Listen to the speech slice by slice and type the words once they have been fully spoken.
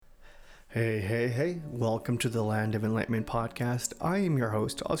Hey, welcome to the Land of Enlightenment podcast. I am your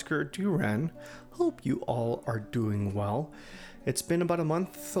host, Oscar Duran. Hope you all are doing well. It's been about a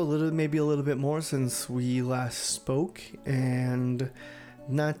month, maybe a little bit more since we last spoke, and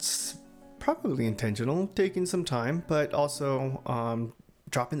that's probably intentional, taking some time, but also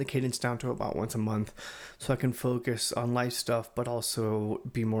dropping the cadence down to about once a month so I can focus on life stuff, but also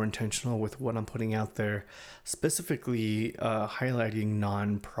be more intentional with what I'm putting out there, specifically highlighting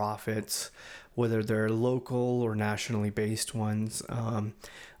nonprofits, whether they're local or nationally based ones. I'm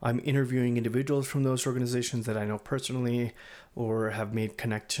interviewing individuals from those organizations that I know personally or have made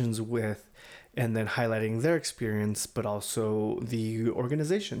connections with, and then highlighting their experience, but also the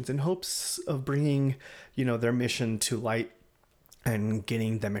organizations in hopes of bringing, their mission to light and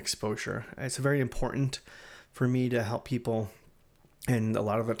getting them exposure. It's very important for me to help people, and a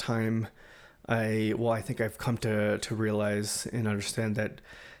lot of the time, I think I've come to realize and understand that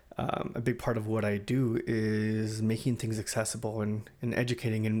a big part of what I do is making things accessible and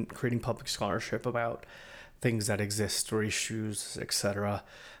educating and creating public scholarship about things that exist or issues, etc.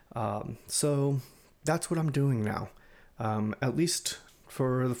 So that's what I'm doing now, at least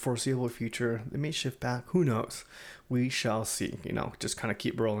for the foreseeable future. It may shift back. Who knows? We shall see. Just kind of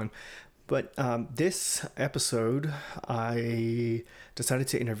keep rolling. But this episode, I decided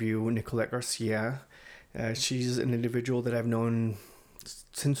to interview Nicolette Garcia. She's an individual that I've known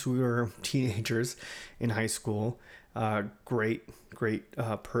since we were teenagers in high school. Great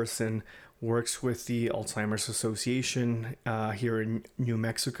person. Works with the Alzheimer's Association here in New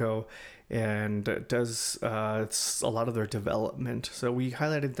Mexico, and does a lot of their development. So we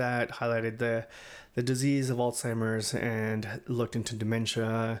highlighted the disease of Alzheimer's and looked into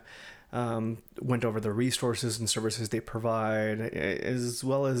dementia. Went over the resources and services they provide, as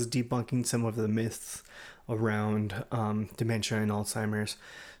well as debunking some of the myths around dementia and Alzheimer's.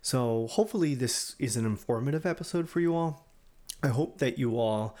 So hopefully this is an informative episode for you all. I hope that you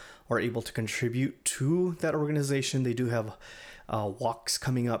all are able to contribute to that organization. They do have walks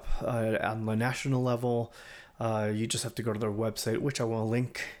coming up on the national level. You just have to go to their website, which I will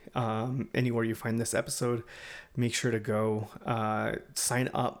link anywhere you find this episode. Make sure to go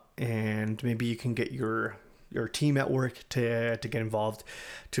sign up, and maybe you can get your team at work to get involved,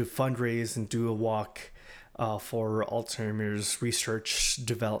 to fundraise and do a walk for Alzheimer's research,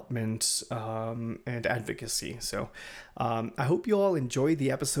 development, and advocacy. So I hope you all enjoyed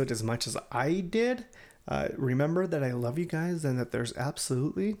the episode as much as I did. Remember that I love you guys and that there's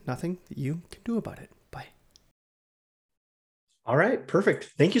absolutely nothing that you can do about it. Bye. All right,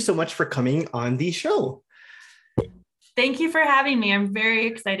 perfect. Thank you so much for coming on the show. Thank you for having me. I'm very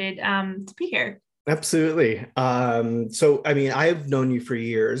excited to be here. Absolutely. So, I've known you for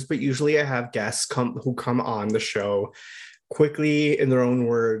years, but usually I have guests who come on the show quickly, in their own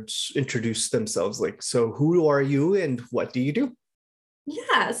words, introduce themselves. So who are you and what do you do?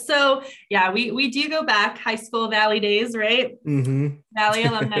 Yeah. So we do go back high school Valley days, right? Mm-hmm. Valley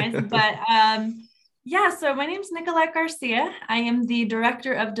alumni. But so my name is Nicolette Garcia. I am the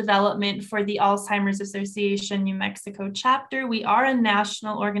Director of Development for the Alzheimer's Association New Mexico chapter. We are a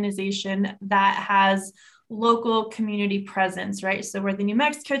national organization that has local community presence, right? So we're the New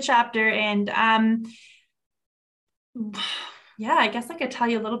Mexico chapter, and I guess I could tell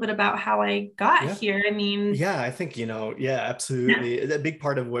you a little bit about how I got here. I think, absolutely. A big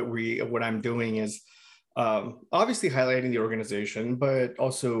part of what I'm doing is obviously highlighting the organization, but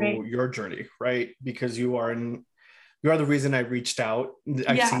also your journey, right? Because you are the reason I reached out.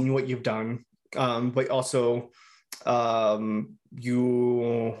 I've seen what you've done, but also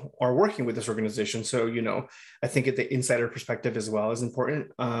you are working with this organization. So, I think the insider perspective as well is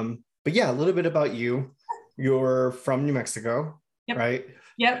important. But a little bit about you. You're from New Mexico, right?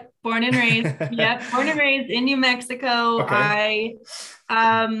 Yep. Born and raised. Born and raised in New Mexico. Okay.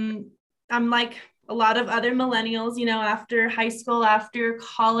 I'm like a lot of other millennials, after high school, after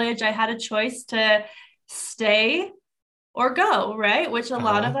college, I had a choice to stay or go, right? Which a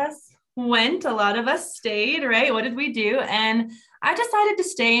lot of us went, a lot of us stayed, right? What did we do? And I decided to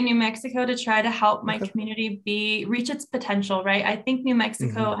stay in New Mexico to try to help my community reach its potential, right? I think New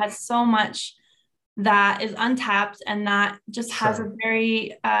Mexico has so much that is untapped, and that just has a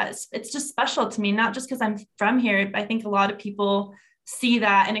very, it's just special to me, not just because I'm from here. I think a lot of people see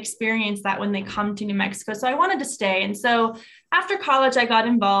that and experience that when they come to New Mexico. So I wanted to stay. And so after college, I got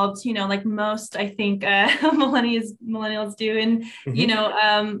involved, like most, I think, millennials do in,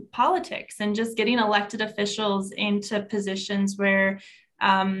 politics, and just getting elected officials into positions where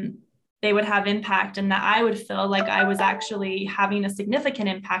they would have impact, and that I would feel like I was actually having a significant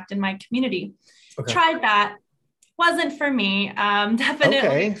impact in my community. Tried that. wasn't for me. Definitely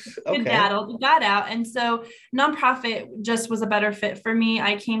Okay. Okay. got out. And so nonprofit just was a better fit for me.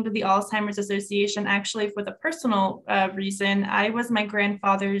 I came to the Alzheimer's Association actually for the personal reason. I was my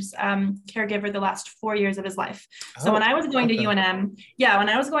grandfather's caregiver the last 4 years of his life. So when Oh, I was going to okay. UNM, yeah, when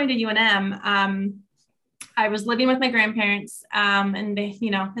I was going to UNM, I was living with my grandparents, and they,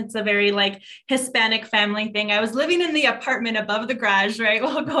 it's a very like Hispanic family thing. I was living in the apartment above the garage, right,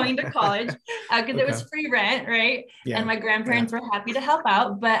 while going to college, because it Okay. was free rent, right? And Yeah. my Yeah. grandparents were happy to help out,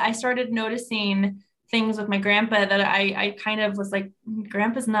 but I started noticing things with my grandpa that I kind of was like,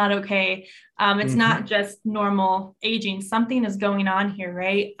 grandpa's not okay. It's Mm-hmm. not just normal aging. Something is going on here,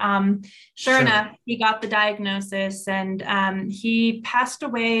 right? Sure Sure. enough, he got the diagnosis, and he passed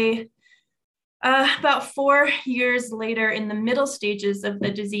away about 4 years later in the middle stages of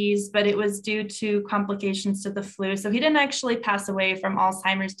the disease, but it was due to complications to the flu. So he didn't actually pass away from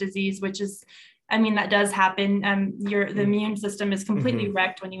Alzheimer's disease, which is, I mean, that does happen. The immune system is completely Mm-hmm.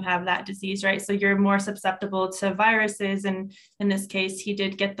 wrecked when you have that disease, right? So you're more susceptible to viruses. And in this case, he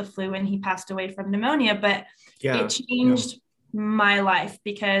did get the flu and he passed away from pneumonia, but it Yeah. Yeah. changed my life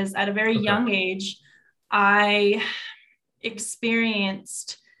because at a very Okay. young age, I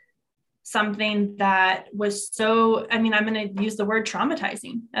experienced something that was so, I mean, I'm going to use the word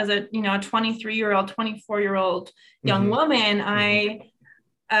traumatizing as a, a 23-year-old, 24-year-old young Mm-hmm. woman. Mm-hmm.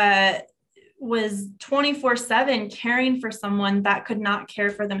 I was 24/7 caring for someone that could not care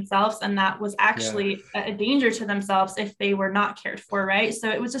for themselves. And that was Yeah. actually a danger to themselves if they were not cared for. Right. So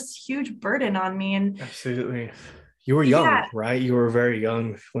it was just a huge burden on me. And Absolutely. You were young, yeah, right? You were very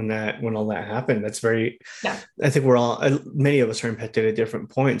young when all that happened. That's very, yeah. I think we're all, many of us are impacted at different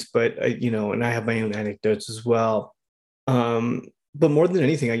points, but and I have my own anecdotes as well. But more than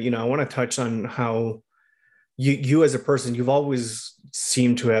anything, I want to touch on how you as a person, you've always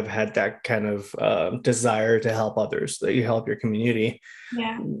seemed to have had that kind of desire to help others, that you help your community.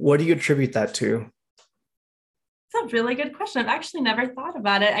 Yeah. What do you attribute that to? It's a really good question. I've actually never thought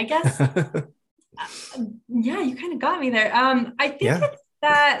about it. I guess yeah, you kind of got me there. I think Yeah. it's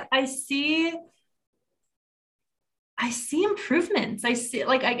that I see improvements. I see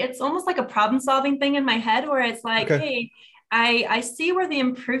like it's almost like a problem solving thing in my head where it's like, Okay. hey, I see where the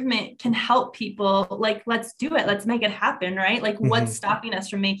improvement can help people. Like, let's do it. Let's make it happen, right? Like, what's Hmm. stopping us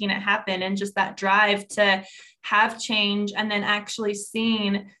from making it happen? And just that drive to have change and then actually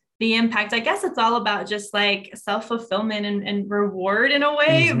seeing the impact. I guess it's all about just like self-fulfillment and reward in a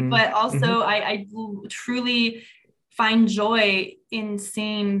way, Hmm. but Hmm. also I truly find joy in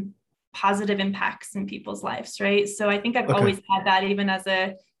seeing positive impacts in people's lives, right? So I think I've Okay. always had that even as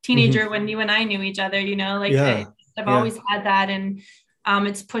a teenager Hmm. when you and I knew each other, like Yeah. I've Yeah. always had that. And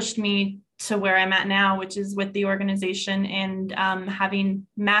it's pushed me to where I'm at now, which is with the organization and having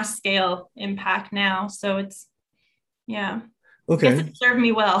mass scale impact now. So it's, yeah, I guess Okay. it served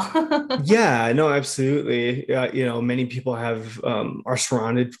me well. Yeah, no, absolutely. Many people have are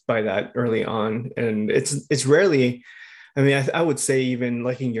surrounded by that early on, and it's rarely. I mean, I would say even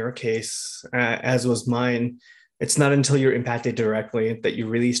like in your case, as was mine, it's not until you're impacted directly that you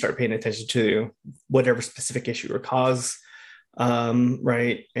really start paying attention to whatever specific issue or cause,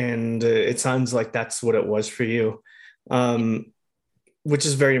 right? And it sounds like that's what it was for you. Um, which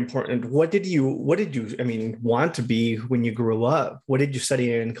is very important. What did you, I mean, want to be when you grew up? What did you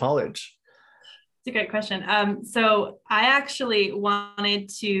study in college? It's a great question. So I actually wanted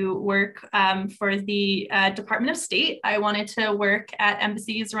to work for the Department of State. I wanted to work at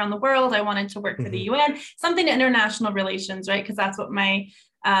embassies around the world. I wanted to work for the Hmm. UN, something international relations, right? Because that's what my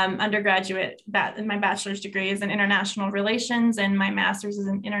my bachelor's degree is in international relations, and my master's is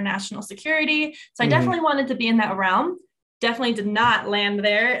in international security. So I Hmm. definitely wanted to be in that realm. Definitely did not land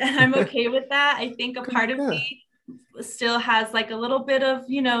there, and I'm okay with that. I think a Okay, part of yeah. me still has like a little bit of,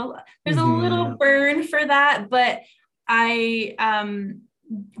 there's a little Hmm. burn for that, but I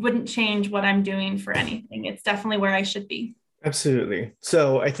wouldn't change what I'm doing for anything. It's definitely where I should be. Absolutely.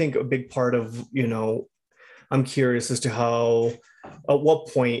 So I think a big part of, I'm curious as to how, at what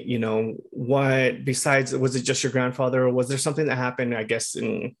point, what besides, was it just your grandfather, or was there something that happened, I guess,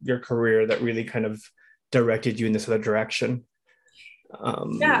 in your career that really kind of directed you in this other direction?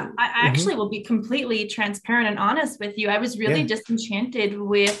 Yeah, I Mhm. actually will be completely transparent and honest with you. I was really Yeah. disenchanted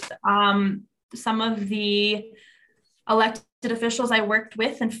with some of the elected officials I worked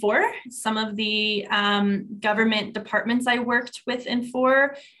with and for, some of the government departments I worked with and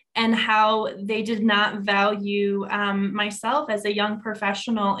for, and how they did not value myself as a young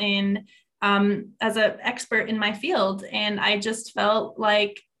professional in as an expert in my field. And I just felt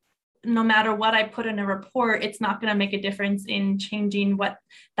like no matter what I put in a report, it's not going to make a difference in changing what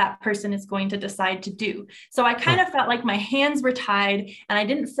that person is going to decide to do. So I kind of felt like my hands were tied and I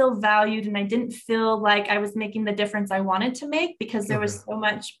didn't feel valued, and I didn't feel like I was making the difference I wanted to make, because there was so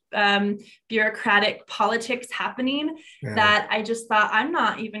much bureaucratic politics happening that I just thought, I'm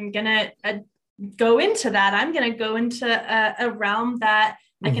not even going to go into that. I'm going to go into a realm that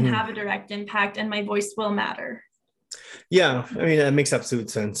I can have a direct impact and my voice will matter. Yeah, I mean, that makes absolute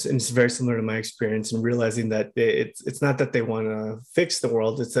sense. And it's very similar to my experience in realizing that it's not that they want to fix the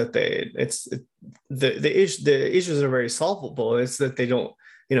world. It's that the issues are very solvable. It's that they don't,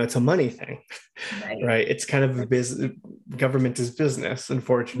 it's a money thing, right? It's kind of a business. Government is business,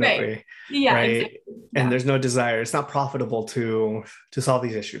 unfortunately. Right. Yeah. Right. Exactly. Yeah. And there's no desire. It's not profitable to solve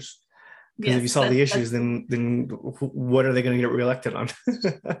these issues. Because if you solve the issues, then what are they going to get reelected on?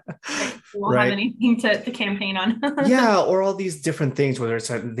 We won't have anything to campaign on. Yeah, or all these different things, whether it's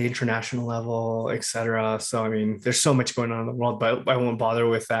at the international level, etc. So, I mean, there's so much going on in the world, but I won't bother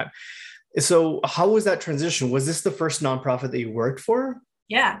with that. So how was that transition? Was this the first nonprofit that you worked for?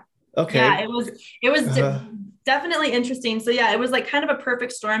 Yeah. Okay. Yeah, it was definitely interesting. So yeah, it was like kind of a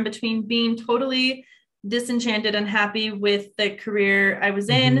perfect storm between being totally disenchanted and happy with the career I was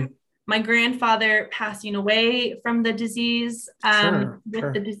in, my grandfather passing away from the disease,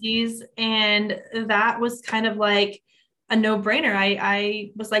 the disease. And that was kind of like a no-brainer.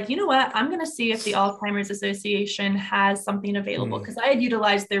 I was like, you know what, I'm going to see if the Alzheimer's Association has something available, because I had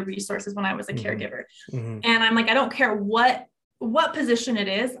utilized their resources when I was a caregiver. And I'm like, I don't care what position it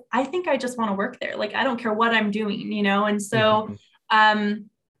is. I think I just want to work there. Like, I don't care what I'm doing, And so,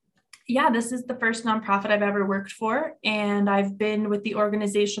 yeah, this is the first nonprofit I've ever worked for. And I've been with the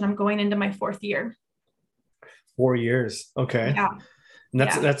organization. I'm going into my 4th year. 4 years. Okay. Yeah. And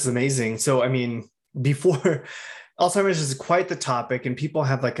that's amazing. So, I mean, before Alzheimer's is quite the topic, and people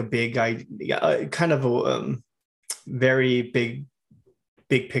have like a big idea, kind of a very big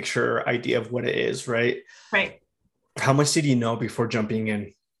picture idea of what it is, right? Right. How much did you know before jumping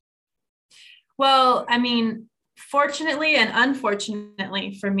in? Well, I mean, fortunately and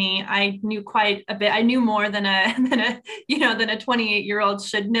unfortunately for me, I knew quite a bit. I knew more than a 28-year-old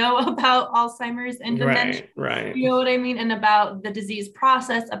should know about Alzheimer's and dementia. Right. You know what I mean? And about the disease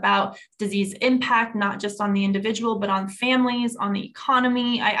process, about disease impact, not just on the individual, but on families, on the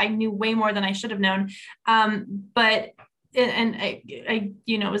economy. I knew way more than I should have known. But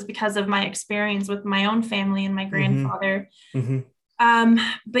it was because of my experience with my own family and my grandfather.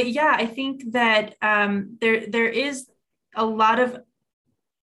 But yeah, I think that there is a lot of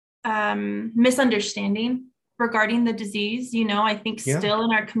misunderstanding regarding the disease. I think still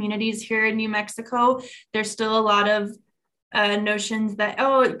in our communities here in New Mexico, there's still a lot of notions that,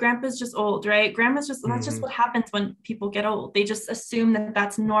 grandpa's just old, right? That's just what happens when people get old. They just assume that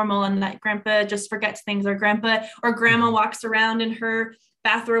that's normal and that grandpa just forgets things, or grandpa or grandma walks around in her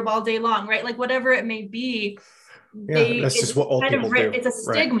bathrobe all day long, right? Like whatever it may be. That's just what old people do. It's a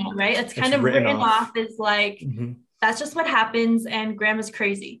stigma, right? It's kind of written off as like, that's just what happens and grandma's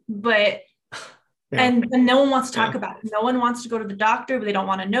crazy. But and no one wants to talk about it. No one wants to go to the doctor, but they don't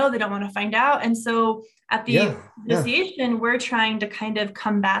want to know. They don't want to find out. And so at the association, we're trying to kind of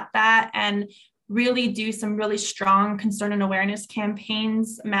combat that and really do some really strong concern and awareness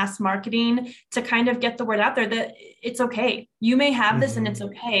campaigns, mass marketing, to kind of get the word out there that it's okay. You may have this and it's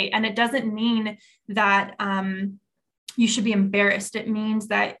okay. And it doesn't mean that you should be embarrassed. It means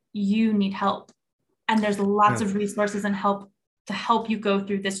that you need help. And there's lots of resources and help to help you go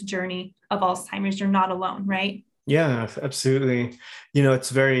through this journey of Alzheimer's. You're not alone, right? Yeah, absolutely.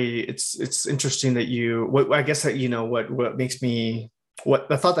 It's interesting that what makes me, what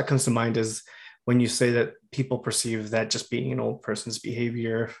the thought that comes to mind is when you say that people perceive that just being an old person's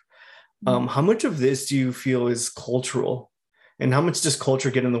behavior. How much of this do you feel is cultural, and how much does culture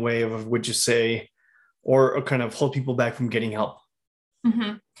get in the way of, would you say, or kind of hold people back from getting help?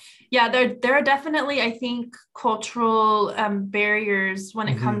 Yeah, there are definitely, I think, cultural barriers when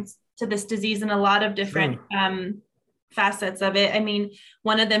it comes to this disease, and a lot of different facets of it. I mean,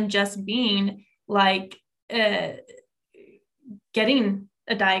 one of them just being like getting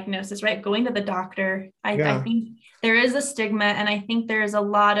a diagnosis, right? Going to the doctor. I think there is a stigma, and I think there is a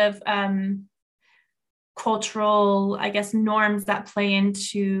lot of cultural, I guess, norms that play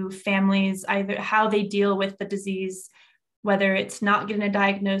into families, either how they deal with the disease, whether it's not getting a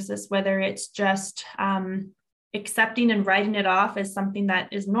diagnosis, whether it's just accepting and writing it off as something that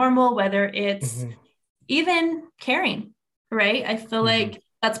is normal, whether it's even caring, right? I feel like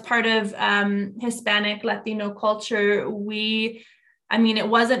that's part of Hispanic, Latino culture. It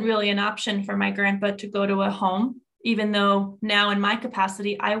wasn't really an option for my grandpa to go to a home even though now in my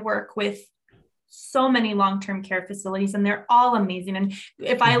capacity, I work with so many long-term care facilities and they're all amazing. And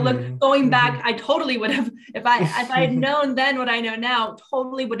if I look going back, I totally would have, if I had known then what I know now,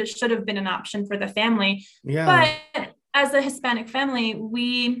 totally should have been an option for the family. Yeah. But as a Hispanic family,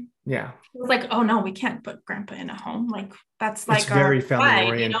 we was like, oh no, we can't put grandpa in a home. Like that's like it's very our family pride,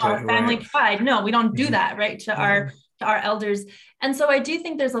 oriented, our family pride. No, we don't do that, right? To our elders. And so I do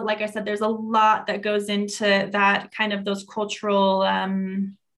think there's like I said, there's a lot that goes into that kind of those cultural,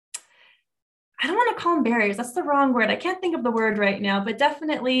 I don't want to call them barriers. That's the wrong word. I can't think of the word right now, but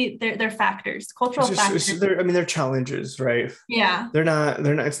definitely they're factors, cultural factors. They're challenges, right? Yeah. They're not,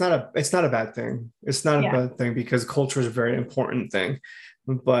 it's not a bad thing. It's not a bad thing because culture is a very important thing.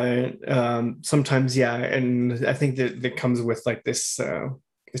 But sometimes, and I think that comes with like this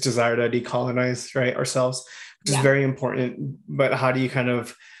desire to decolonize, right, ourselves, which is very important. But how do you kind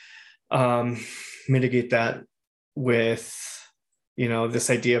of mitigate that with, this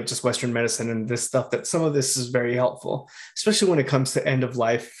idea of just Western medicine and this stuff, that some of this is very helpful, especially when it comes to end of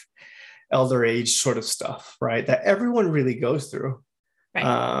life, elder age sort of stuff, right? That everyone really goes through. Right.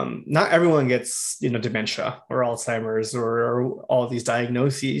 Not everyone gets, dementia or Alzheimer's or all these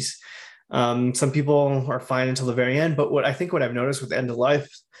diagnoses. Some people are fine until the very end, but what I've noticed with end of life,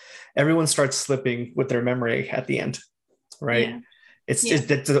 everyone starts slipping with their memory at the end, right? Yeah.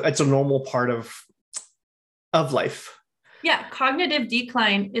 It's a normal part of life. Yeah, cognitive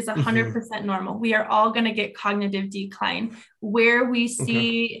decline is 100% normal. We are all going to get cognitive decline. Where we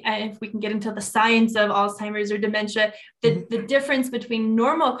see, and if we can get into the science of Alzheimer's or dementia, the difference between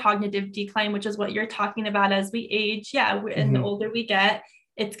normal cognitive decline, which is what you're talking about as we age, and the older we get,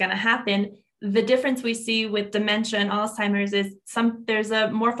 it's going to happen. The difference we see with dementia and Alzheimer's is there's a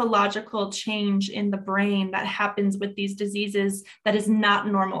morphological change in the brain that happens with these diseases that is not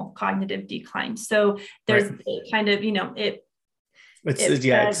normal cognitive decline. So there's kind of,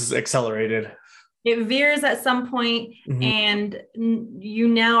 it's accelerated. It veers at some point, and you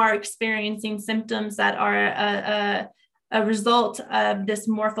now are experiencing symptoms that are a result of this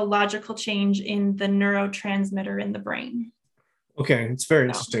morphological change in the neurotransmitter in the brain. Okay, it's very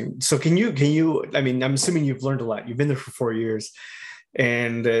interesting. So can you, I mean, I'm assuming you've learned a lot. You've been there for 4 years,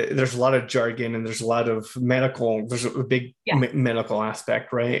 and there's a lot of jargon and there's a lot of there's a big medical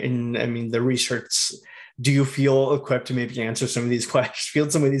aspect, right? And I mean, the research, do you feel equipped to maybe answer some of these questions,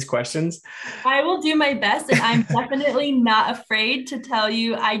 field some of these questions? I will do my best, and I'm definitely not afraid to tell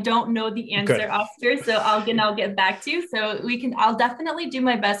you I don't know the answer, Oscar. So I'll get back to you. So I'll definitely do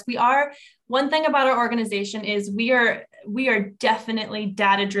my best. One thing about our organization is we are definitely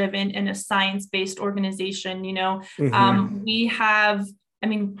data driven and a science-based organization. We have,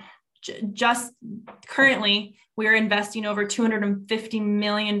 just currently we're investing over $250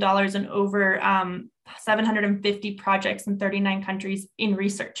 million in over 750 projects in 39 countries in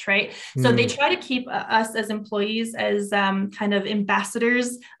research, right? So they try to keep us as employees as kind of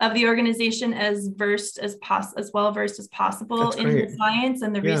ambassadors of the organization, as well versed as possible in the science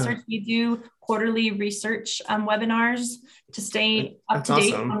and the research. We do quarterly research webinars to stay up to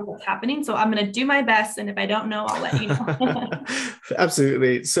date on what's happening. So I'm going to do my best, and if I don't know, I'll let you know.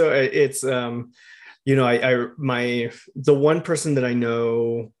 Absolutely. So it's the one person that I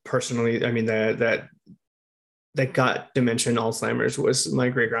know personally, I mean, that got dementia and Alzheimer's was my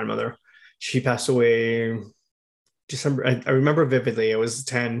great grandmother. She passed away December. I remember vividly. It was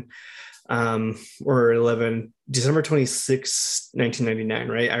 10 or 11, December 26, 1999,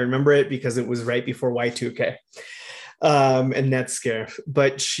 right? I remember it because it was right before Y2K. And that's scary.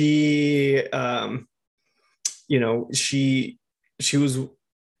 But she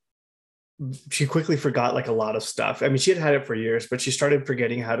quickly forgot like a lot of stuff. I mean, she had it for years, but she started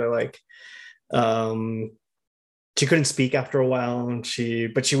forgetting how to she couldn't speak after a while,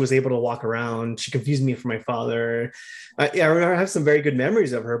 but she was able to walk around. She confused me for my father. I remember I have some very good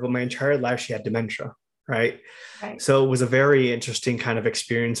memories of her, but my entire life she had dementia, right? So it was a very interesting kind of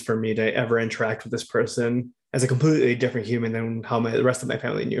experience for me to ever interact with this person as a completely different human than how the rest of my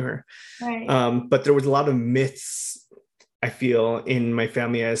family knew her. Right. But there was a lot of myths, I feel, in my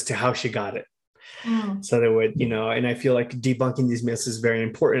family as to how she got it. So they would, and I feel like debunking these myths is very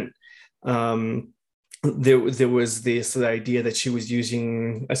important. There was this idea that she was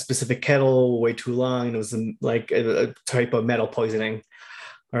using a specific kettle way too long, and it was like a type of metal poisoning,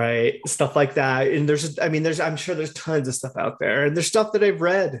 right? Stuff like that. And I'm sure there's tons of stuff out there, and there's stuff that I've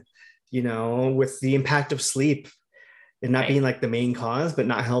read, with the impact of sleep and not being like the main cause, but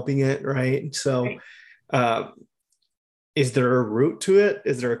not helping it, right? So, is there a root to it?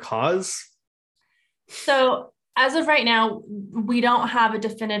 Is there a cause? So as of right now, we don't have a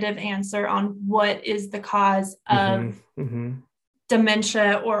definitive answer on what is the cause of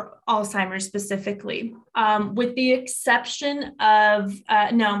dementia or Alzheimer's specifically, with the exception of,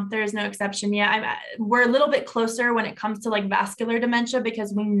 no, there is no exception. Yeah, we're a little bit closer when it comes to like vascular dementia,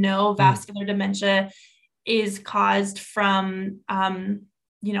 because we know vascular dementia is caused from,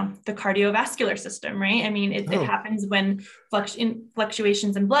 the cardiovascular system, right? I mean, it happens when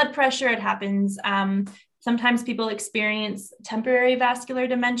fluctuations in blood pressure. It happens. Sometimes people experience temporary vascular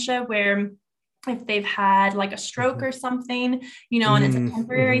dementia where if they've had like a stroke or something, and it's a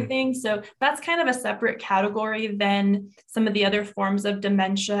temporary thing. So that's kind of a separate category than some of the other forms of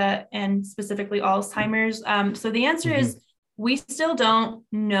dementia, and specifically Alzheimer's. So the answer is, we still don't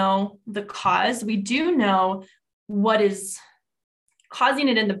know the cause. We do know what is causing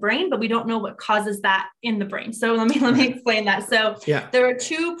it in the brain, but we don't know what causes that in the brain. So let me explain that. So there are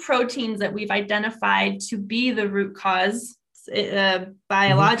two proteins that we've identified to be the root cause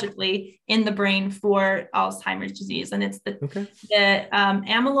biologically in the brain for Alzheimer's disease. And it's the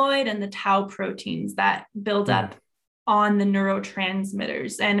amyloid and the tau proteins that build up on the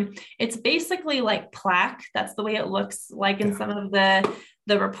neurotransmitters. And it's basically like plaque. That's the way it looks like in some of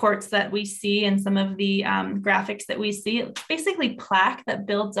the reports that we see and some of the graphics that we see. It's basically plaque that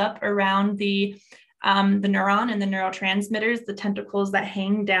builds up around the neuron and the neurotransmitters, the tentacles that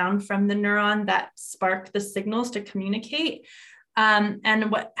hang down from the neuron that spark the signals to communicate.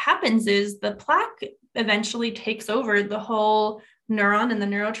 And what happens is the plaque eventually takes over the whole neuron and the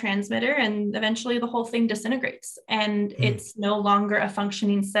neurotransmitter, and eventually the whole thing disintegrates, and it's no longer a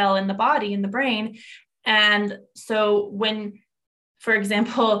functioning cell in the body, in the brain. And so when, for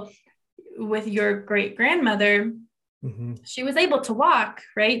example, with your great grandmother, she was able to walk,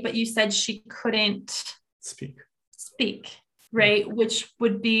 right? But you said she couldn't speak, right? Which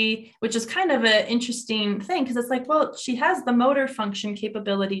is kind of an interesting thing, because it's like, well, she has the motor function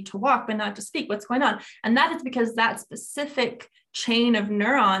capability to walk, but not to speak. What's going on? And that is because that specific chain of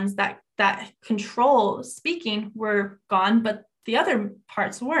neurons that control speaking were gone, but the other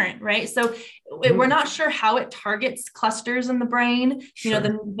parts weren't, right? So we're not sure how it targets clusters in the brain.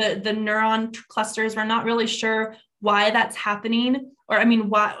 The neuron clusters, we're not really sure why that's happening, or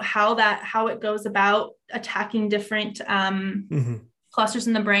how it goes about attacking different clusters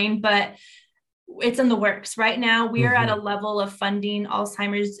in the brain, but it's in the works. Right now, we are at a level of funding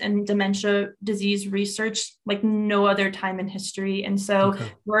Alzheimer's and dementia disease research like no other time in history. And so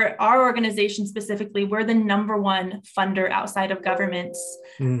our organization specifically, we're the number one funder outside of governments,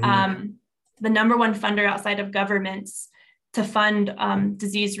 the number one funder outside of governments to fund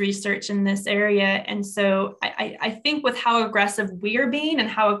disease research in this area. And so I think with how aggressive we're being and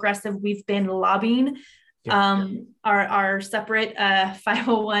how aggressive we've been lobbying our separate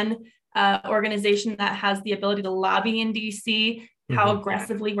 501 organization that has the ability to lobby in DC, how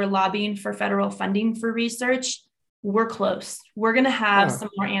aggressively we're lobbying for federal funding for research, we're close. We're going to have some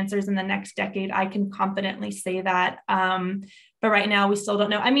more answers in the next decade. I can confidently say that. But right now we still don't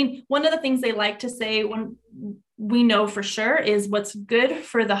know. I mean, one of the things they like to say when we know for sure is what's good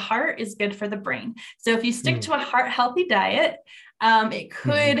for the heart is good for the brain. So if you stick to a heart healthy diet, it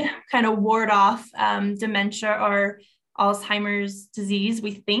could kind of ward off dementia or Alzheimer's disease,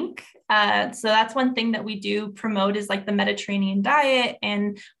 we think. So that's one thing that we do promote is like the Mediterranean diet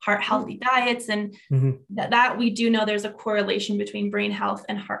and heart healthy diets. And that we do know there's a correlation between brain health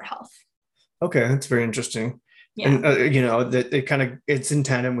and heart health. Okay. That's very interesting. Yeah. And that it's in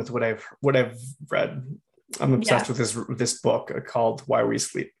tandem with what I've read. I'm obsessed with this book called Why We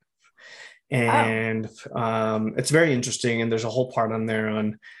Sleep. And it's very interesting. And there's a whole part on there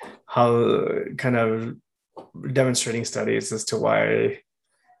on how kind of demonstrating studies as to why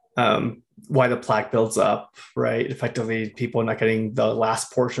the plaque builds up, right? Effectively, people not getting the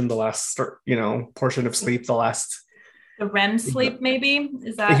last portion, portion of sleep, the REM sleep, maybe?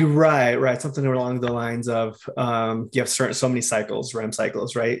 Is that right? Something along the lines of you have so many cycles, REM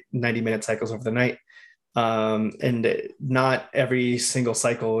cycles, right? 90-minute cycles over the night. And not every single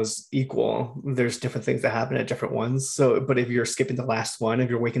cycle is equal. There's different things that happen at different ones. So, but if you're skipping the last one, if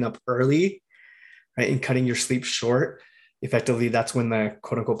you're waking up early, right, and cutting your sleep short, effectively, that's when the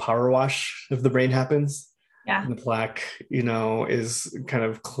quote unquote power wash of the brain happens. Yeah. And the plaque, is kind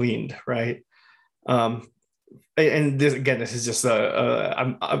of cleaned, right? And this is just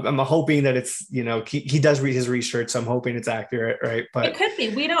I'm hoping that it's, he does read his research, so I'm hoping it's accurate, right? But it could be,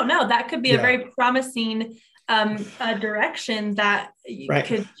 we don't know. That could be a very promising direction that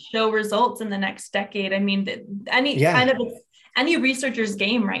could show results in the next decade. I mean, kind of any researcher's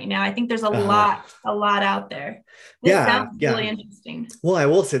game right now. I think there's a lot out there. This sounds really interesting. Well, I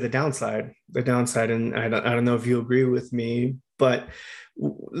will say the downside, and I don't know if you agree with me, but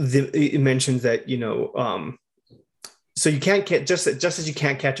it mentions that, so you can't get just as you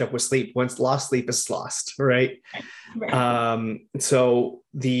can't catch up with sleep. Once lost sleep is lost, right? Right. So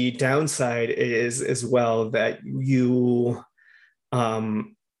the downside is as well that you,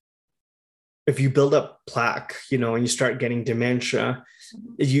 if you build up plaque, and you start getting dementia,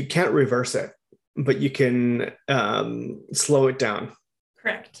 you can't reverse it, but you can slow it down.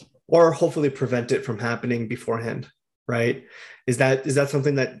 Correct. Or hopefully prevent it from happening beforehand, right? Is that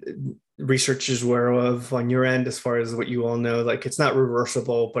something that researchers were of on your end, as far as what you all know? Like, it's not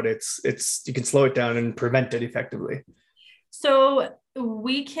reversible, but it's you can slow it down and prevent it effectively. So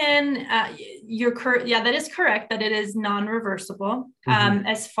we can, you're correct. Yeah, that is correct, that it is non-reversible.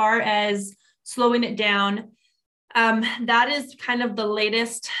 As far as slowing it down, that is kind of the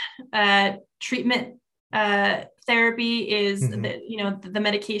latest treatment therapy is the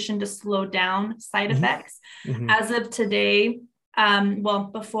medication to slow down side effects. As of today,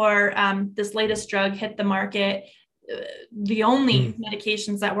 before this latest drug hit the market, the only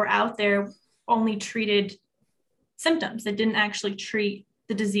medications that were out there only treated symptoms. It didn't actually treat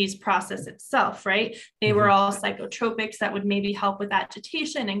the disease process itself, right? They were all psychotropics that would maybe help with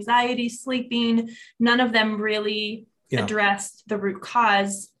agitation, anxiety, sleeping. None of them really addressed the root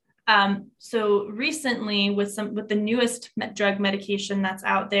cause. So recently, with the newest drug medication that's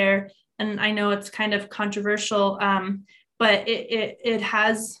out there, and I know it's kind of controversial, but it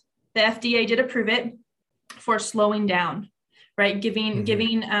has, the FDA did approve it for slowing down, right? Giving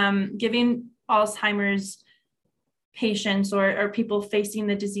Alzheimer's patients or people facing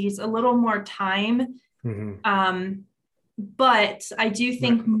the disease a little more time. But I do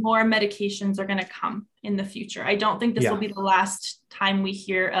think more medications are going to come in the future. I don't think this will be the last time we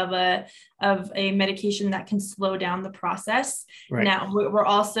hear of a medication that can slow down the process. Right. Now,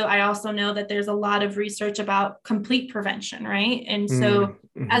 I also know that there's a lot of research about complete prevention, right? And so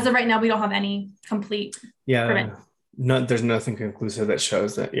as of right now, we don't have any complete prevention. There's nothing conclusive that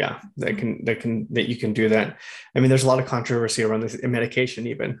shows that that you can do that. I mean, there's a lot of controversy around this medication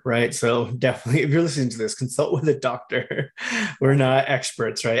even, right? So definitely, if you're listening to this, consult with a doctor. We're not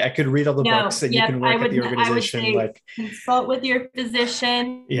experts, right? I could read all the books, and you can work at the organization. Consult with your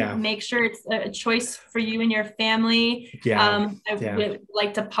physician. Make sure it's a choice for you and your family. I would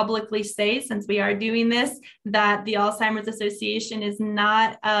like to publicly say, since we are doing this, that the Alzheimer's Association is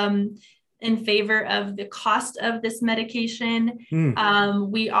not in favor of the cost of this medication.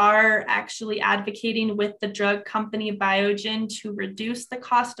 We are actually advocating with the drug company Biogen to reduce the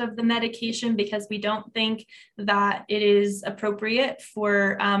cost of the medication, because we don't think that it is appropriate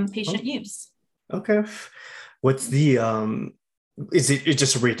for patient use. Okay. What's the, is it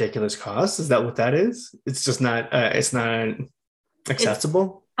just a ridiculous cost? Is that what that is? It's just not, it's not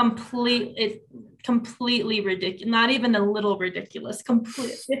accessible? Completely ridiculous. Not even a little ridiculous.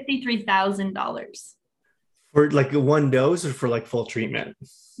 $53,000 for like one dose, or for like full treatment?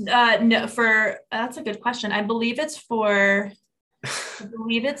 No, that's a good question. I believe it's for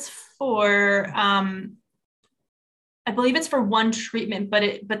one treatment, but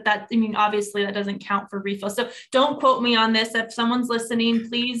that, I mean, obviously that doesn't count for refill. So don't quote me on this. If someone's listening,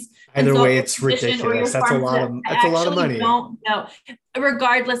 please. Either way, it's ridiculous. That's a lot of money. Don't know.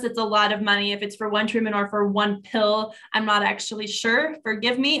 Regardless, it's a lot of money. If it's for one treatment or for one pill, I'm not actually sure.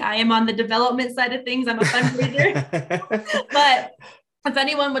 Forgive me. I am on the development side of things. I'm a fundraiser. But if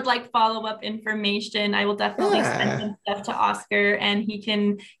anyone would like follow-up information, I will definitely send some stuff to Oscar, and he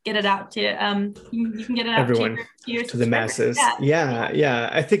can get it out to you can get it out everyone, to the masses. Yeah.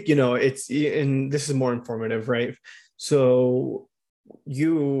 I think, it's, and this is more informative, right? So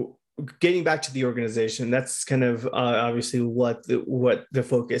you getting back to the organization, that's kind of obviously what the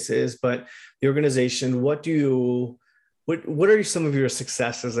focus is, but the organization, what are some of your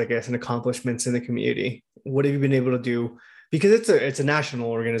successes, I guess, and accomplishments in the community? What have you been able to do? Because it's a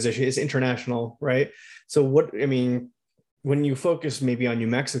national organization, it's international, right? So when you focus maybe on New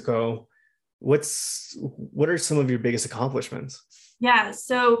Mexico, what are some of your biggest accomplishments? Yeah,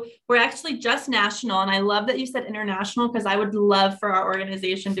 so we're actually just national, and I love that you said international, because I would love for our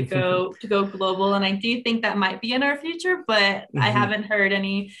organization to go global, and I do think that might be in our future, but I haven't heard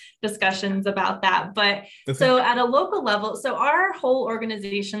any discussions about that. But So at a local level, so our whole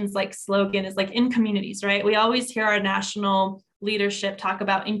organization's slogan is in communities, right? We always hear our national leadership talk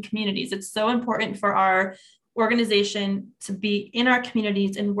about in communities. It's so important for our organization to be in our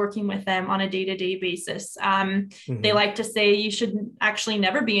communities and working with them on a day-to-day basis. They like to say you should actually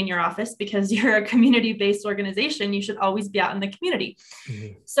never be in your office because you're a community-based organization. You should always be out in the community.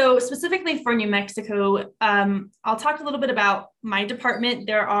 So specifically for New Mexico, I'll talk a little bit about my department.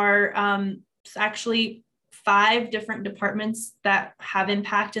 There are actually 5 different departments that have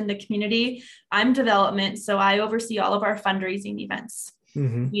impact in the community. I'm development, so I oversee all of our fundraising events.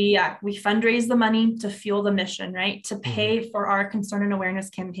 We fundraise the money to fuel the mission, right? To pay for our concern and awareness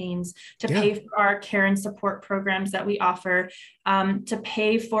campaigns, to pay for our care and support programs that we offer, to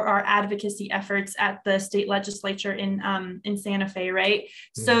pay for our advocacy efforts at the state legislature in Santa Fe, right?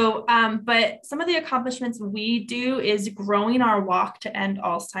 So, but some of the accomplishments we do is growing our walk to end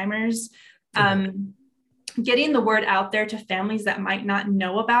Alzheimer's, getting the word out there to families that might not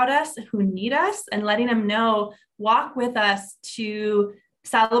know about us, who need us, and letting them know, walk with us to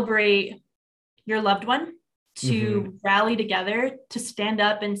celebrate your loved one, to rally together, to stand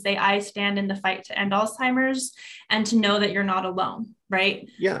up and say, I stand in the fight to end Alzheimer's, and to know that you're not alone. Right.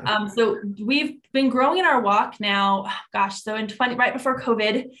 Yeah. So we've been growing our walk now, so in right before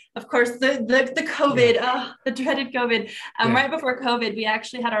COVID, of course, the COVID, the dreaded COVID, right before COVID, we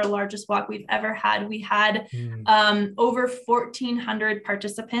actually had our largest walk we've ever had. We had over 1,400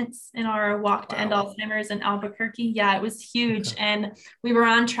 participants in our walk to end Alzheimer's in Albuquerque. Yeah, it was huge. And we were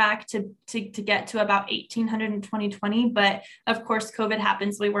on track to get to about 1,800 in 2020. But of course, COVID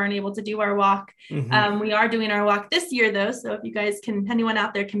happened, so we weren't able to do our walk. We are doing our walk this year, though. So if you guys anyone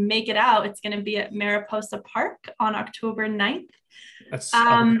out there can make it out, it's going to be at Mariposa Park on October 9th. That's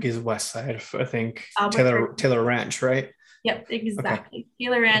Albuquerque's west side, I think. Taylor Ranch, right? Yep, exactly. Okay.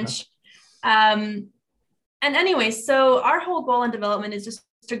 Taylor Ranch. And anyway, so our whole goal in development is just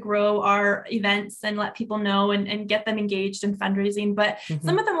to grow our events and let people know and get them engaged in fundraising. But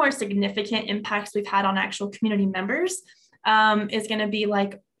some of the more significant impacts we've had on actual community members is going to be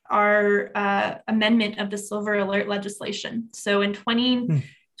like our amendment of the Silver Alert legislation. So in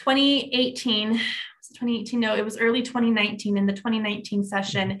 2018, no, it was early 2019. In the 2019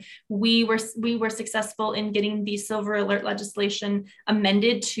 session, we were successful in getting the Silver Alert legislation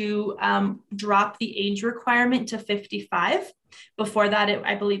amended to drop the age requirement to 55. Before that,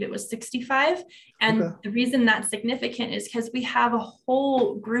 I believe it was 65. And the reason that's significant is because we have a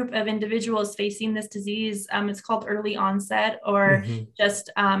whole group of individuals facing this disease. It's called early onset, or just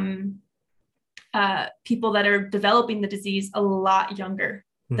people that are developing the disease a lot younger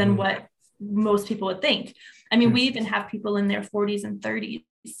than what most people would think. I mean, we even have people in their 40s and 30s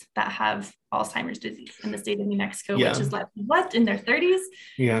that have Alzheimer's disease in the state of New Mexico, which is like, what, in their 30s?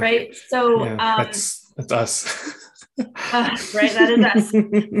 Right. So that's us. Right, that is us.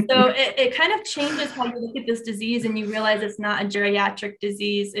 So it kind of changes how you look at this disease, and you realize it's not a geriatric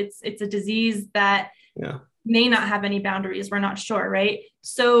disease. It's a disease that may not have any boundaries. We're not sure, right?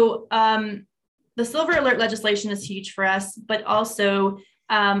 So the Silver Alert legislation is huge for us, but also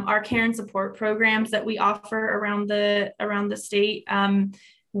our care and support programs that we offer around the state.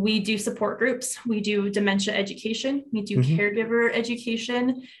 We do support groups, we do dementia education, we do caregiver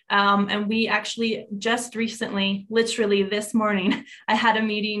education. And we actually just recently, literally this morning, I had a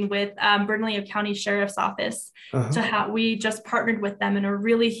meeting with Bernalillo County Sheriff's Office we just partnered with them in a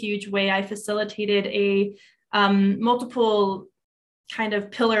really huge way. I facilitated a multiple kind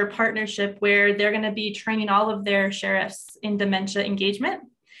of pillar partnership where they're going to be training all of their sheriffs in dementia engagement.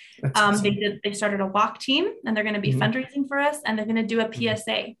 They started a walk team, and they're going to be fundraising for us, and they're going to do a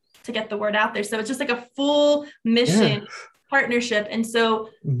PSA to get the word out there. So it's just like a full mission partnership. And so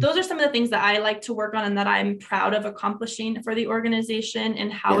those are some of the things that I like to work on and that I'm proud of accomplishing for the organization,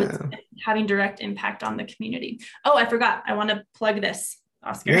 and how it's having direct impact on the community. Oh, I forgot. I want to plug this,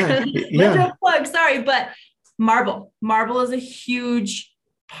 Oscar. Plug, sorry, but Marble is a huge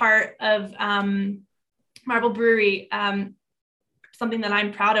part of Marble Brewery. Something that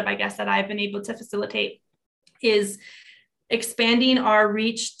I'm proud of, I guess, that I've been able to facilitate is expanding our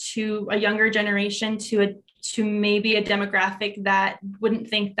reach to a younger generation, to maybe a demographic that wouldn't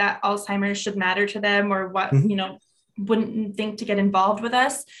think that Alzheimer's should matter to them, or wouldn't think to get involved with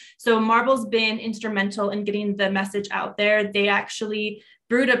us. So Marble's been instrumental in getting the message out there. They actually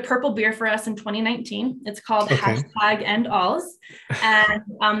brewed a purple beer for us in 2019. It's called #EndAlz.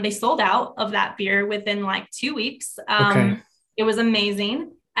 And they sold out of that beer within like 2 weeks. It was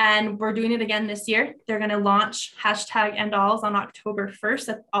amazing. And we're doing it again this year. They're going to launch #EndAlz on October 1st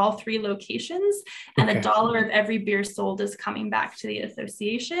at all 3 locations. And $1 of every beer sold is coming back to the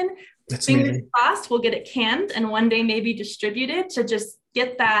association. Fingers crossed, we'll get it canned and one day maybe distributed to just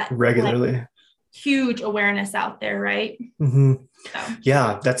get that regularly. huge awareness out there, right? Mm-hmm. So.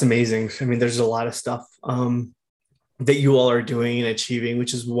 Yeah, that's amazing. I mean, there's a lot of stuff that you all are doing and achieving,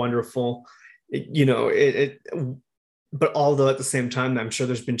 which is wonderful. But although at the same time, I'm sure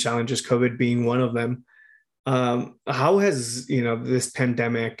there's been challenges, COVID being one of them. How has, this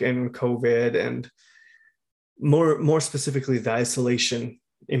pandemic and COVID and more specifically the isolation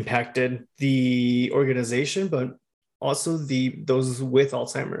impacted the organization, but also those with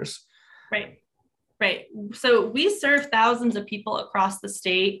Alzheimer's? Right. Right. So we serve thousands of people across the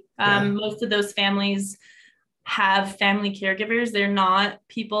state. Most of those families have family caregivers. They're not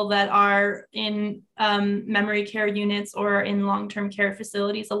people that are in memory care units or in long-term care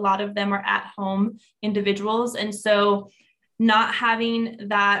facilities. A lot of them are at-home individuals. And so not having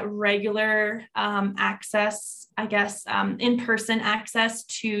that regular access, I guess, in-person access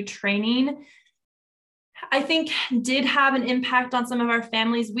to training, I think did have an impact on some of our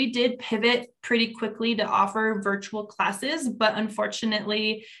families. We did pivot pretty quickly to offer virtual classes, but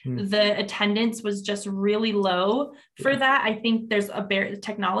unfortunately, the attendance was just really low for that. I think there's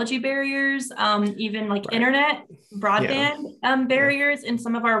technology barriers, even like internet, broadband barriers in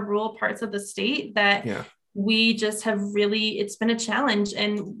some of our rural parts of the state that we just have really, it's been a challenge,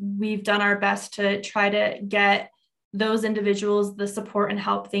 and we've done our best to try to get those individuals the support and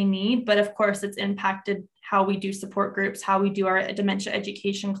help they need. But of course, it's impacted how we do support groups, how we do our dementia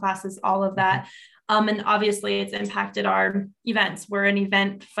education classes, all of that. And obviously it's impacted our events. We're an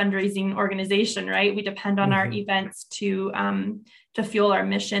event fundraising organization, right? We depend on our events to fuel our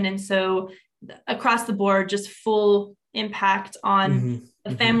mission. And so across the board, just full impact on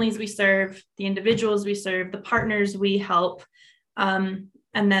the families we serve, the individuals we serve, the partners we help.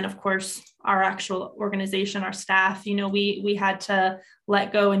 And then, of course, our actual organization, our staff, we had to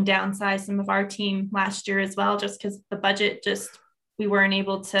let go and downsize some of our team last year as well, just because the budget, we weren't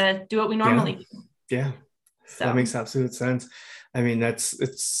able to do what we normally do. Yeah. So that makes absolute sense. I mean,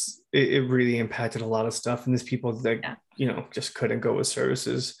 it really impacted a lot of stuff. And there's people that, just couldn't go with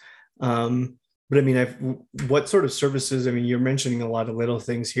services. But I mean, what sort of services? I mean, you're mentioning a lot of little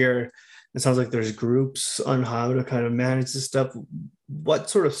things here. It sounds like there's groups on how to kind of manage this stuff. What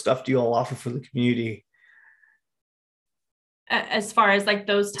sort of stuff do you all offer for the community? As far as like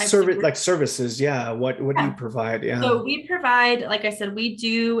those types of services, what do you provide? So we provide, like I said, we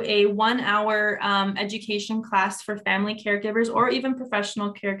do a 1 hour education class for family caregivers or even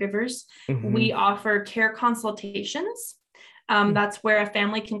professional caregivers. We offer care consultations. That's where a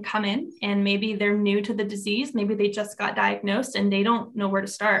family can come in and maybe they're new to the disease. Maybe they just got diagnosed and they don't know where to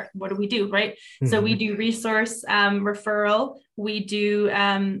start. What do we do, right? So we do resource referral. We do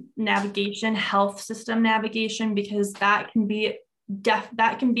navigation, health system navigation, because that can be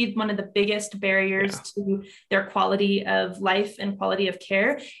one of the biggest barriers to their quality of life and quality of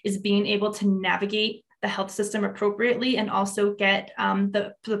care, is being able to navigate the health system appropriately and also get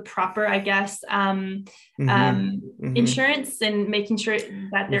the proper, I guess, insurance, and making sure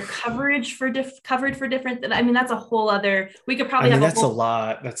that they're covered for different. I mean, that's a whole other. We could probably have a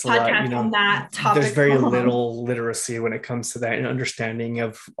lot. That's a lot. On that topic. There's very little literacy when it comes to that and understanding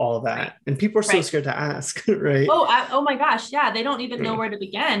of all of that, and people are so scared to ask, right? Oh my gosh, yeah, they don't even know where to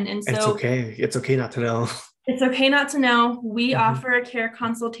begin, and so it's okay. It's okay not to know. It's okay not to know. We offer a care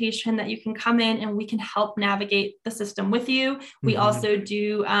consultation that you can come in and we can help navigate the system with you. We also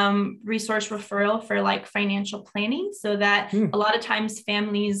do resource referral for like financial planning, so that a lot of times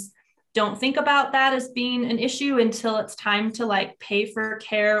families don't think about that as being an issue until it's time to like pay for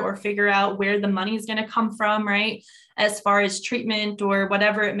care or figure out where the money is going to come from, right? As far as treatment or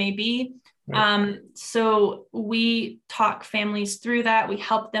whatever it may be. So we talk families through that. We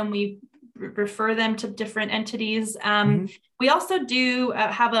help them. We refer them to different entities. We also do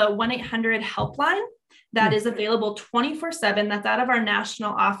have a 1-800 helpline that is available 24/7. That's out of our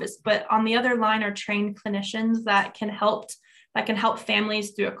national office, but on the other line are trained clinicians that can help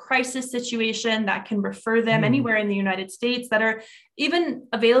families through a crisis situation, that can refer them anywhere in the United States, that are even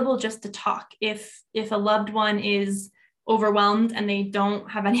available just to talk. If a loved one is overwhelmed and they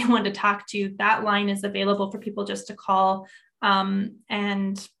don't have anyone to talk to, that line is available for people just to call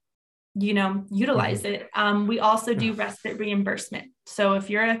and utilize it. We also do respite reimbursement. So if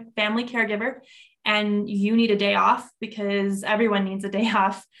you're a family caregiver and you need a day off, because everyone needs a day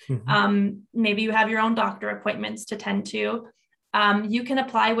off, maybe you have your own doctor appointments to tend to, you can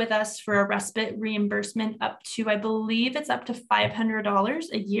apply with us for a respite reimbursement up to, I believe it's up to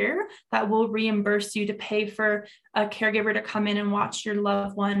 $500 a year, that will reimburse you to pay for a caregiver to come in and watch your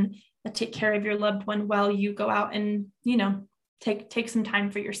loved one, take care of your loved one while you go out and, take some time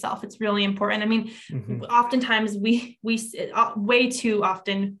for yourself. It's really important. I mean, Mm-hmm. oftentimes we way too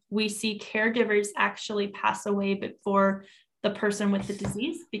often we see caregivers actually pass away before the person with the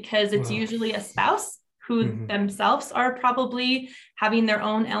disease, because it's Wow. usually a spouse who Mm-hmm. themselves are probably having their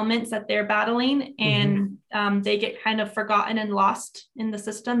own ailments that they're battling, and they get kind of forgotten and lost in the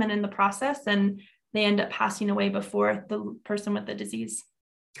system and in the process, and they end up passing away before the person with the disease.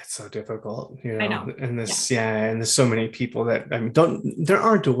 It's so difficult, I know. and and there's so many people that they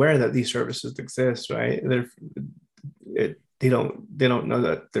aren't aware that these services exist, right? They don't know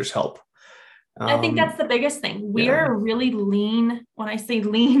that there's help. I think that's the biggest thing. We are really lean. When I say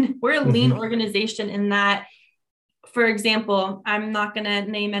lean, we're a lean organization in that, for example, I'm not going to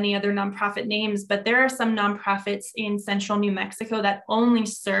name any other nonprofit names, but there are some nonprofits in central New Mexico that only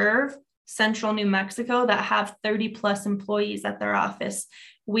serve central New Mexico that have 30 plus employees at their office.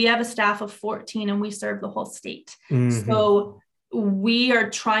 We have a staff of 14 and we serve the whole state. So we are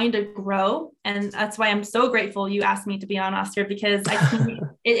trying to grow. And that's why I'm so grateful you asked me to be on, Oscar, because I think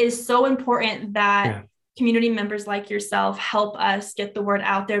it is so important that community members like yourself help us get the word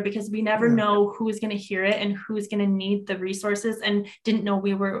out there, because we never know who's going to hear it and who's going to need the resources and didn't know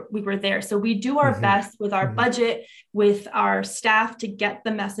we were there. So we do our best with our budget, with our staff, to get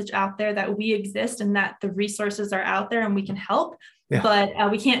the message out there that we exist and that the resources are out there and we can help, but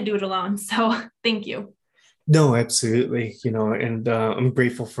we can't do it alone. So thank you. No, absolutely. And I'm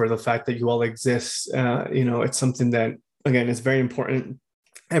grateful for the fact that you all exist. It's something that, again, is very important.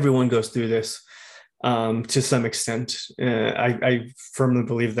 Everyone goes through this to some extent. I firmly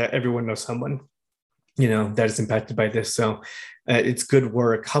believe that everyone knows someone, that is impacted by this. So it's good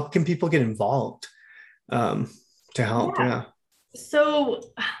work. How can people get involved to help? So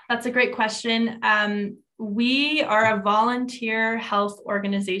that's a great question. We are a volunteer health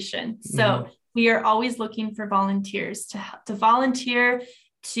organization. So we are always looking for volunteers to volunteer,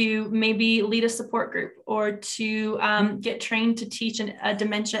 to maybe lead a support group, or to get trained to teach a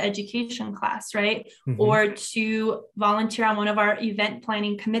dementia education class, right? Or to volunteer on one of our event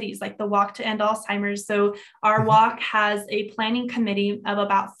planning committees, like the Walk to End Alzheimer's. So our walk has a planning committee of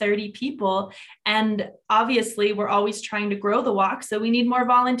about 30 people. And obviously we're always trying to grow the walk. So we need more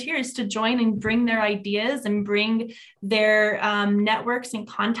volunteers to join and bring their ideas and bring their networks and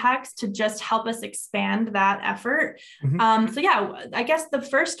contacts to just help us expand that effort. So I guess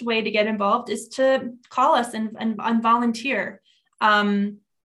the first way to get involved is to call us and volunteer.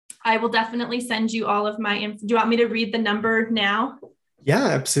 I will definitely send you all of my info. Do you want me to read the number now? Yeah,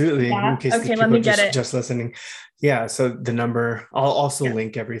 absolutely. Yeah. In case okay, let me get it. Just listening. Yeah. So the number, I'll also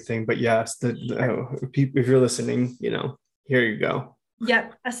link everything, but yes, if you're listening, here you go.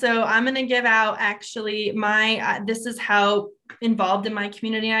 Yep. So I'm going to give out actually this is how involved in my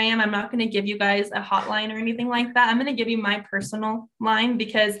community I am. I'm not going to give you guys a hotline or anything like that. I'm going to give you my personal line,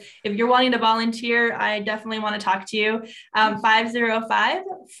 because if you're wanting to volunteer, I definitely want to talk to you.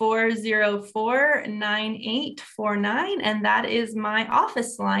 505-404-9849. And that is my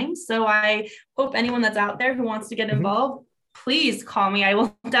office line. So I hope anyone that's out there who wants to get involved, please call me. I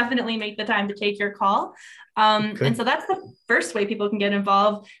will definitely make the time to take your call. And so that's the first way people can get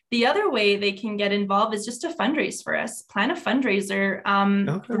involved. The other way they can get involved is just to fundraise for us. Plan a fundraiser,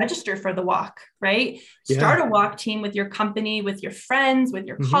 register for the walk, right? Start a walk team with your company, with your friends, with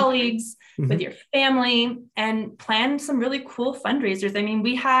your colleagues, with your family, and plan some really cool fundraisers. I mean,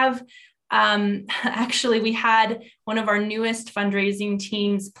 we have actually, we had one of our newest fundraising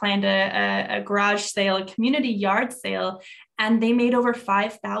teams planned a garage sale, a community yard sale, and they made over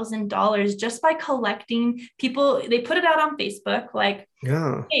 $5,000 just by collecting people. They put it out on Facebook, like,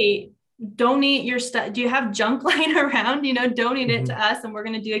 hey, donate your stuff. Do you have junk lying around? Donate it to us, and we're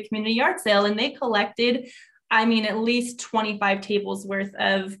going to do a community yard sale. And they collected, at least 25 tables worth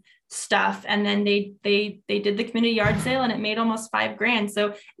of stuff. And then they did the community yard sale, and it made almost $5,000. So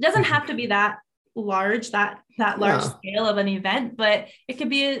it doesn't have to be that large, that large scale of an event, but it could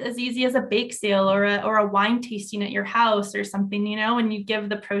be as easy as a bake sale or a wine tasting at your house or something, and you give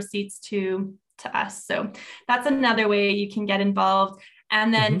the proceeds to us. So that's another way you can get involved.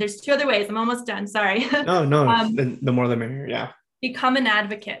 And then there's two other ways. I'm almost done. Sorry. No, the more the merrier. Yeah. Become an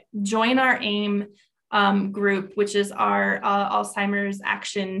advocate. Join our AIM group, which is our Alzheimer's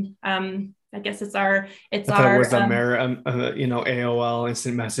Action. I guess it's our. It was AOL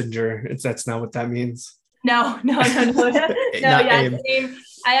Instant Messenger. That's not what that means. No. AIM.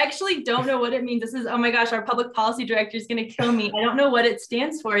 I actually don't know what it means. This is, oh my gosh, our public policy director is going to kill me. I don't know what it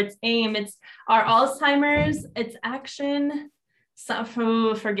stands for. It's AIM. It's our Alzheimer's. It's Action. So,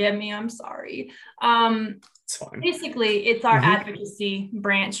 forgive me. I'm sorry. It's fine. Basically, it's our advocacy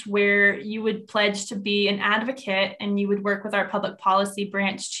branch where you would pledge to be an advocate, and you would work with our public policy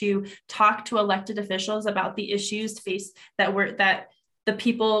branch to talk to elected officials about the issues that the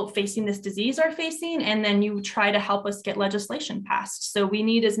people facing this disease are facing, and then you try to help us get legislation passed. So we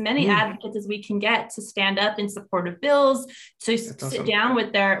need as many advocates as we can get to stand up in support of bills, to sit down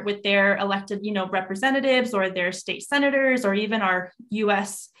with their elected, representatives or their state senators, or even our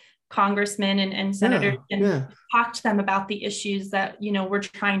U.S. congressmen and senators, talk to them about the issues that, we're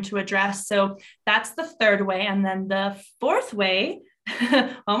trying to address. So that's the third way. And then the fourth way,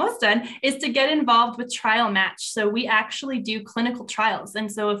 almost done, is to get involved with Trial Match. So we actually do clinical trials.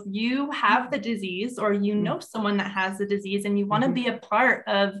 And so if you have the disease, or someone that has the disease, and you want to be a part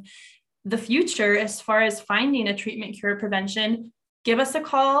of the future as far as finding a treatment, cure, prevention, give us a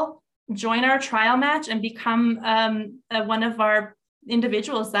call, join our Trial Match, and become one of our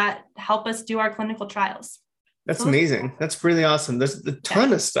individuals that help us do our clinical trials. That's amazing. That's really awesome. There's a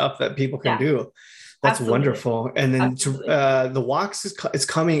ton of stuff that people can do. That's wonderful. And then the walks is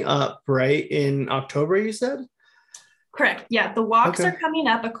coming up right in October, you said? Correct. Yeah. The walks are coming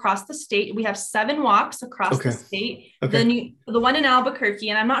up across the state. We have 7 walks across the state. The one in Albuquerque,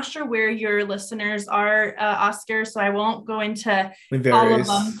 and I'm not sure where your listeners are, Oscar, so I won't go into all of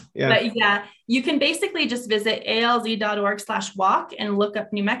them. But yeah, you can basically just visit alz.org/walk and look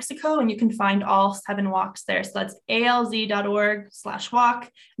up New Mexico, and you can find all 7 walks there. So that's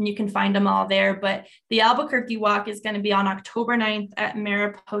alz.org/walk, and you can find them all there. But the Albuquerque walk is going to be on October 9th at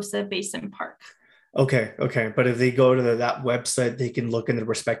Mariposa Basin Park. Okay. But if they go to that website, they can look in the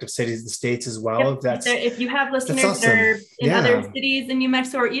respective cities and states as well. If you have listeners that are in other cities in New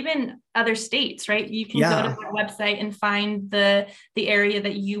Mexico, or even other states, right? You can go to that website and find the area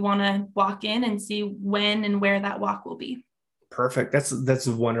that you want to walk in, and see when and where that walk will be. Perfect. That's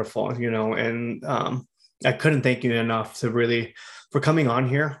wonderful, and I couldn't thank you enough for coming on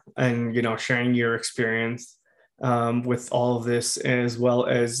here and, sharing your experience with all of this, as well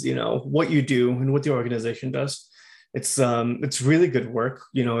as, what you do and what the organization does. It's really good work.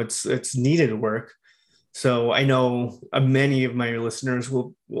 It's needed work. So I know many of my listeners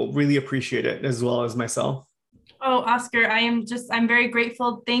will really appreciate it, as well as myself. Oh, Oscar, I'm very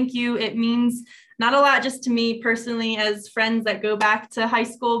grateful. Thank you. It means not a lot just to me personally, as friends that go back to high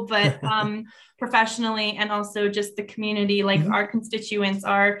school, but professionally, and also just the community, like our constituents,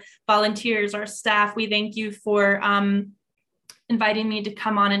 our volunteers, our staff. We thank you for inviting me to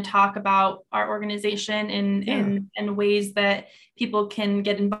come on and talk about our organization and ways that people can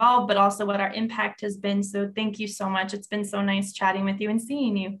get involved, but also what our impact has been. So thank you so much. It's been so nice chatting with you and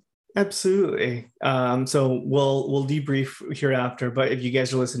seeing you. Absolutely. So we'll debrief hereafter, but if you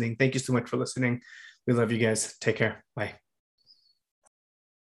guys are listening, thank you so much for listening. We love you guys. Take care. Bye.